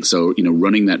playing. So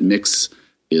running that mix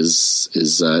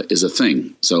is a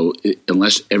thing. So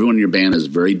unless everyone in your band is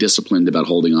very disciplined about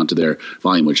holding on to their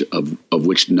volume,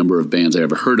 which number of bands I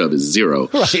ever heard of is zero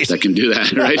that can do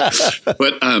that, right?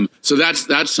 But so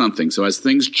that's something. So as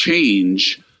things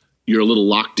change, you're a little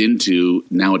locked into,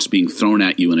 now it's being thrown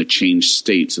at you in a changed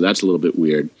state. So that's a little bit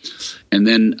weird. And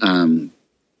then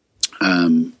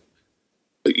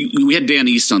we had Dan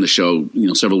East on the show,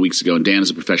 several weeks ago, and Dan is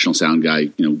a professional sound guy,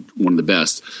 one of the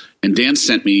best. And Dan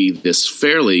sent me this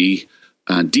fairly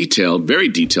very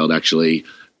detailed actually,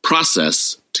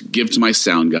 process to give to my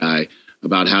sound guy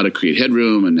about how to create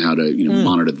headroom and how to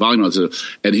monitor the volume.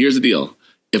 And here's the deal: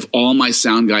 if all my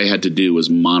sound guy had to do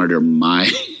was monitor my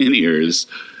in-ears,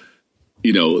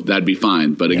 that'd be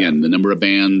fine. But again, the number of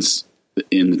bands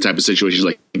in the type of situations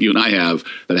like you and I have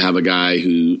that have a guy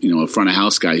who, a front of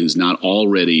house guy who's not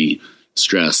already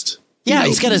stressed. Yeah,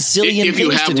 he's got a zillion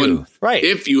things to do. Right.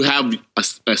 If you have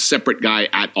a separate guy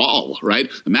at all, right?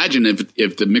 Imagine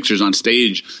if the mixer's on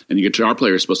stage and your guitar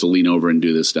player is supposed to lean over and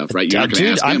do this stuff, right? You're not going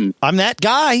to ask him. I'm that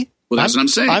guy. Well, that's what I'm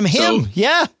saying. I'm him.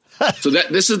 Yeah. So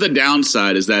this is the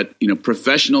downside, is that,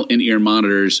 professional in-ear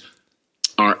monitors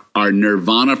are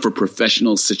nirvana for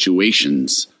professional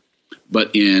situations.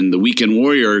 But in the Weekend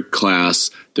Warrior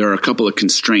class, there are a couple of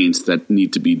constraints that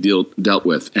need to be dealt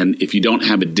with. And if you don't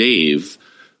have a Dave,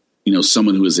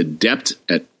 someone who is adept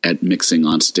at mixing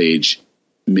on stage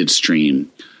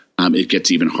midstream, it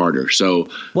gets even harder. So,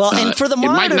 and for the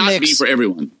monitor it might not mix, be for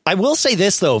everyone. I will say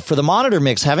this, though, for the monitor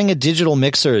mix, having a digital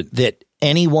mixer that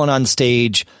anyone on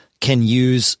stage can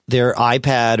use their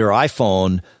iPad or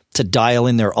iPhone to dial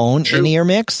in their own in-ear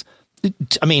mix,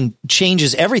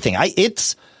 changes everything.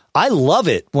 I love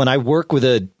it when I work with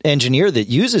an engineer that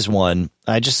uses one.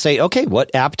 I just say, okay,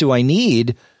 what app do I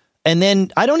need? And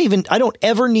then I don't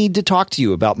ever need to talk to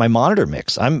you about my monitor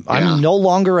mix. I'm no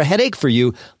longer a headache for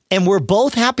you. And we're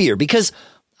both happier because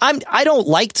I don't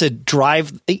like to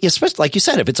drive, especially like you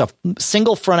said, if it's a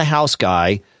single front of house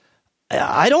guy,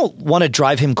 I don't want to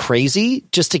drive him crazy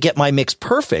just to get my mix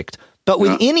perfect. But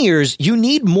with in-ears, you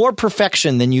need more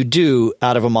perfection than you do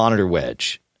out of a monitor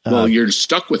wedge. Well, you're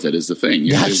stuck with it is the thing.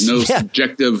 There's no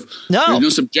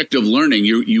subjective learning.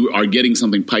 You are getting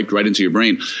something piped right into your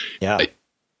brain. Yeah.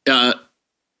 I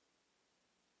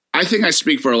think I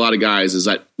speak for a lot of guys is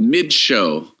that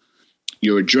mid-show,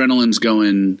 your adrenaline's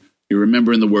going, you're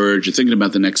remembering the words, you're thinking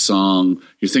about the next song,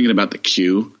 you're thinking about the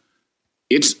cue.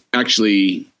 It's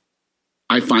actually,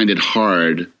 I find it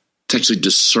hard to actually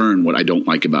discern what I don't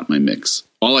like about my mix.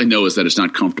 All I know is that it's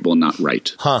not comfortable and not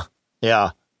right. Huh.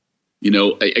 Yeah.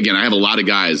 Again, I have a lot of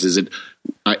guys.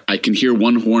 I can hear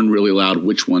one horn really loud.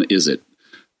 Which one is it?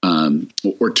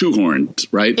 Or two horns,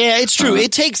 right? Yeah, it's true.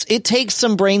 It takes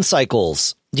some brain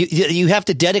cycles. You have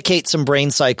to dedicate some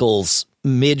brain cycles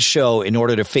mid-show in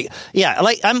order to figure. Yeah,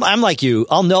 like I'm like you.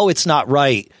 I'll know it's not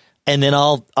right, and then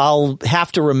I'll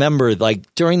have to remember, like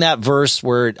during that verse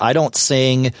where I don't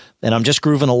sing and I'm just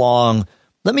grooving along.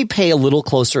 Let me pay a little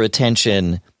closer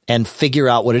attention and figure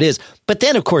out what it is. But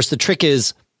then, of course, the trick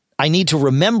is I need to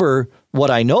remember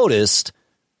what I noticed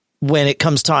when it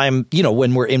comes time,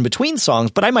 when we're in between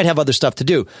songs, but I might have other stuff to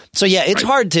do. So yeah, it's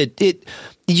hard to,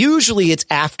 usually it's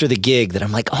after the gig that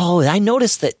I'm like, oh, I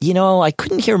noticed that, I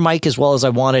couldn't hear Mike as well as I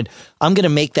wanted. I'm going to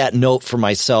make that note for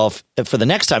myself for the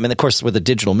next time. And of course, with a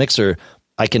digital mixer,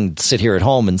 I can sit here at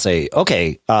home and say,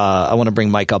 okay, I want to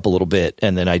bring Mike up a little bit.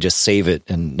 And then I just save it.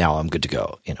 And now I'm good to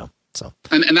go, So,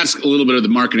 and that's a little bit of the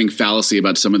marketing fallacy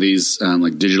about some of these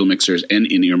like digital mixers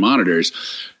and in-ear monitors,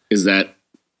 is that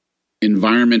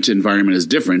environment to environment is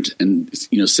different, and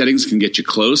settings can get you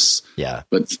close. Yeah,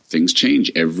 but things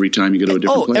change every time you go to a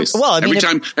different place. Well, every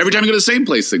time you go to the same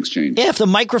place, things change. Yeah, if the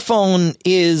microphone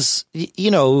is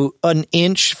an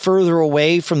inch further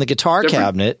away from the guitar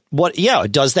cabinet,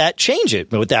 does that change it?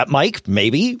 With that mic,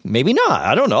 maybe not.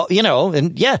 I don't know.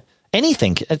 And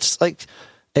anything. It's like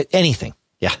anything.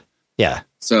 Yeah.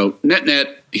 So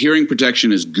net hearing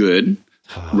protection is good.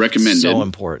 Recommended. So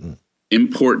important.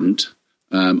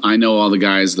 I know all the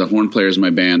guys, the horn players in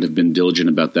my band have been diligent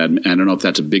about that. I don't know if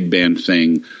that's a big band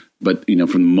thing, but from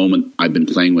the moment I've been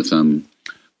playing with them,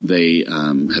 they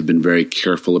have been very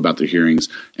careful about their hearings.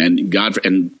 And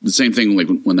and the same thing, like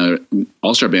when the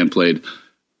All-Star Band played,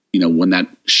 when that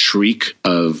shriek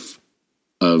of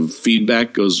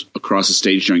feedback goes across the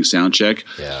stage during sound check,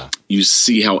 you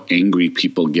see how angry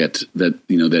people get that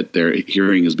that their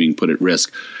hearing is being put at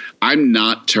risk. I'm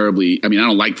not terribly. I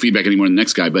don't like feedback any more than the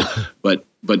next guy, but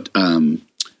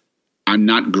I'm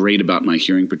not great about my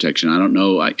hearing protection. I don't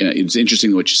know. It's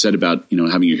interesting what you said about,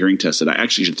 having your hearing tested. I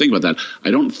actually should think about that.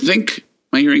 I don't think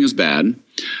my hearing is bad,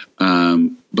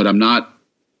 but I'm not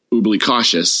uberly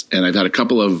cautious. And I've had a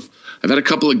couple of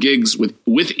gigs with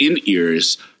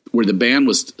in-ears where the band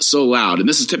was so loud. And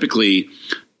this is typically,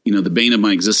 the bane of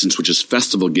my existence, which is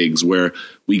festival gigs where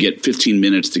we get 15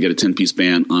 minutes to get a 10-piece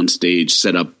band on stage,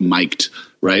 set up, mic'd,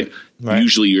 right?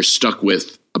 Usually you're stuck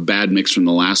with a bad mix from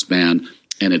the last band,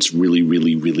 and it's really,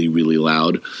 really, really, really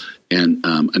loud. And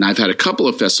I've had a couple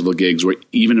of festival gigs where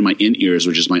even in my in-ears,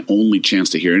 which is my only chance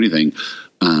to hear anything,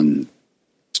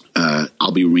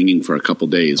 I'll be ringing for a couple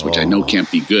days, which I know can't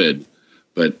be good.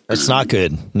 But it's not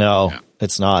good. No,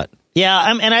 it's not.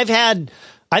 Yeah, and I've had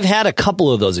a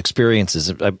couple of those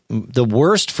experiences. The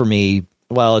worst for me,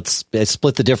 well, it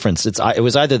split the difference. It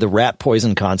was either the Rat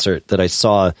Poison concert that I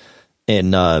saw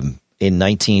in 87.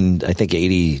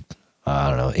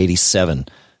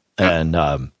 And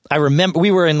I remember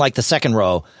we were in like the second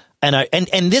row,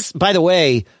 and this, by the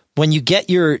way, when you get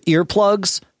your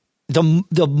earplugs,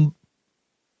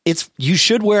 you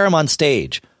should wear them on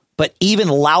stage, but even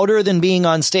louder than being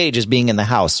on stage is being in the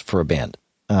house for a band.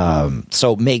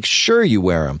 So make sure you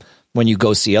wear them when you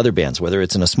go see other bands, whether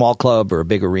it's in a small club or a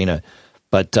big arena.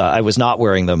 But I was not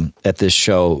wearing them at this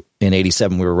show in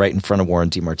 87. We were right in front of Warren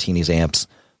DeMartini's amps.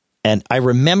 And I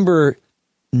remember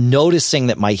noticing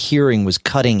that my hearing was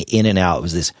cutting in and out. It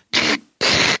was this, and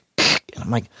I'm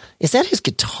like, is that his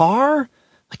guitar?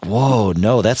 Like, whoa,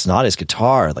 no, that's not his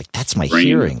guitar. Like, that's my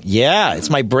hearing. Yeah, it's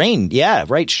my brain. Yeah,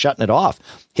 right, shutting it off.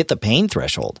 Hit the pain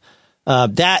threshold.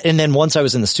 And then once I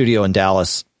was in the studio in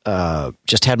Dallas,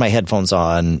 just had my headphones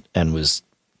on and was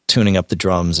tuning up the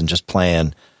drums and just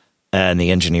playing, and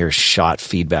the engineer shot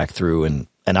feedback through,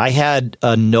 and I had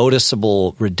a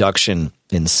noticeable reduction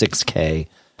in 6K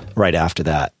right after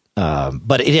that.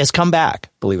 But it has come back,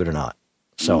 believe it or not.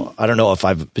 So I don't know if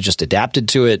I've just adapted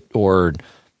to it or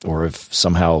if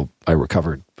somehow I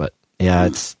recovered. But yeah,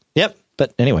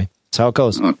 but anyway, that's how it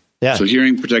goes. Yeah. So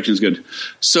hearing protection is good.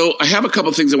 So I have a couple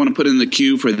of things I want to put in the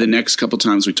queue for the next couple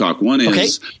times we talk. One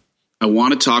is I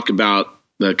want to talk about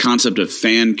the concept of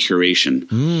fan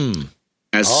curation.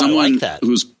 As someone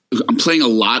I'm playing a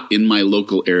lot in my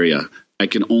local area, I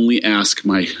can only ask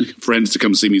my friends to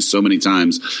come see me so many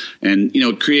times. And,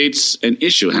 it creates an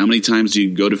issue. How many times do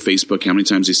you go to Facebook? How many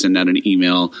times do you send out an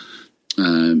email?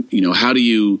 How do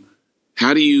you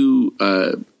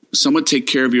somewhat take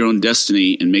care of your own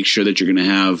destiny and make sure that you're going to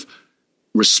have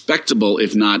respectable,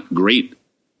 if not great,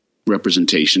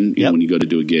 representation when you go to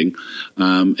do a gig?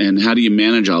 And how do you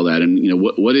manage all that? And,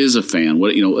 what is a fan?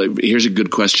 Here's a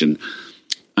good question.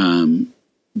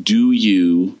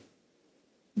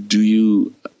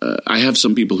 I have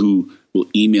some people who will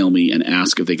email me and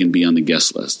ask if they can be on the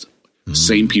guest list.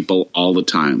 Same people all the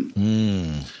time.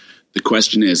 The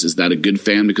question is that a good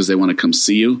fan because they want to come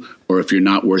see you? Or if you're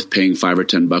not worth paying $5 or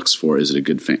 $10 for, is it a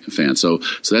good fan? So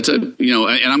that's and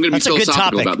I'm going to be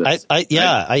philosophical about this.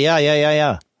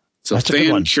 Yeah. So that's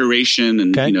fan curation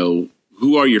and,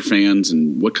 who are your fans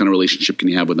and what kind of relationship can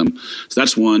you have with them? So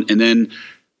that's one. And then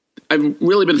I've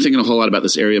really been thinking a whole lot about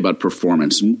this area about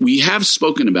performance. We have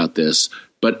spoken about this,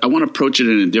 but I want to approach it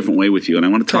in a different way with you. And I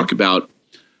want to talk about,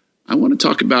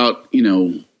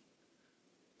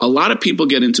 a lot of people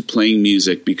get into playing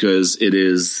music because it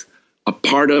is a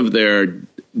part of their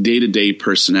day-to-day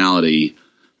personality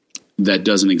that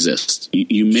doesn't exist.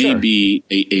 You may be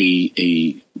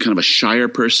a kind of a shyer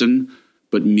person,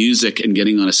 but music and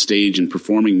getting on a stage and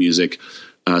performing music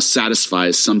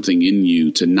satisfies something in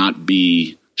you to not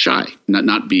be shy,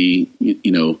 not be,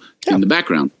 in the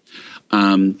background.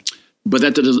 But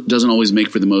that doesn't always make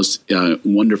for the most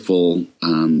wonderful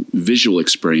visual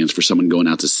experience for someone going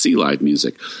out to see live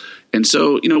music. And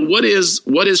so, what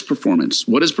is performance?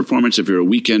 What is performance if you're a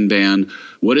weekend band?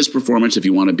 What is performance if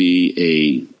you want to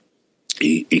be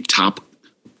a top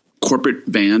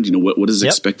corporate band? What is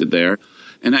expected there?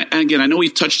 And again, I know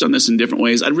we've touched on this in different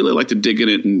ways. I'd really like to dig in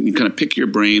it and kind of pick your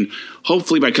brain.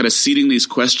 Hopefully, by kind of seeding these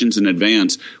questions in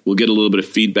advance, we'll get a little bit of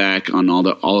feedback on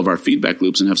all of our feedback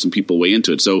loops and have some people weigh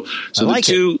into it. So the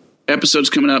two episodes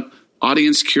coming up: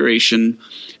 audience curation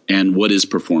and what is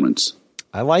performance.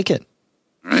 I like it.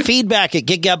 All right. Feedback at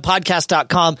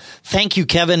giggabpodcast.com. Thank you,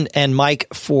 Kevin and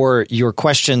Mike, for your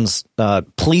questions.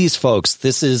 Please, folks,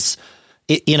 this is.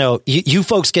 You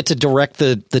folks get to direct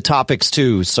the topics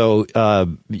too. So,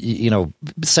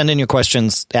 send in your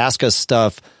questions, ask us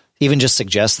stuff, even just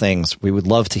suggest things. We would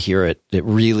love to hear it. It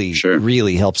really,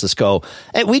 really helps us go.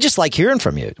 And we just like hearing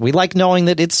from you. We like knowing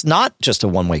that it's not just a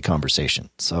one-way conversation.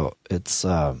 So it's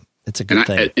a good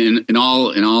thing. In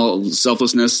all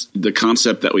selflessness, the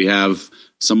concept that we have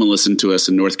someone listened to us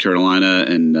in North Carolina,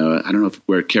 and I don't know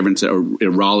where Kevin said, or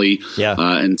Raleigh. Yeah.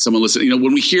 And someone listened.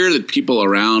 When we hear that people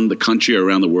around the country or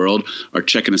around the world are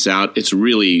checking us out, it's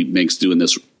really makes doing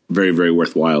this very, very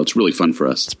worthwhile. It's really fun for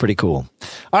us. It's pretty cool.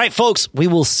 All right, folks, we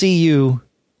will see you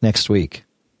next week.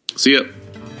 See ya.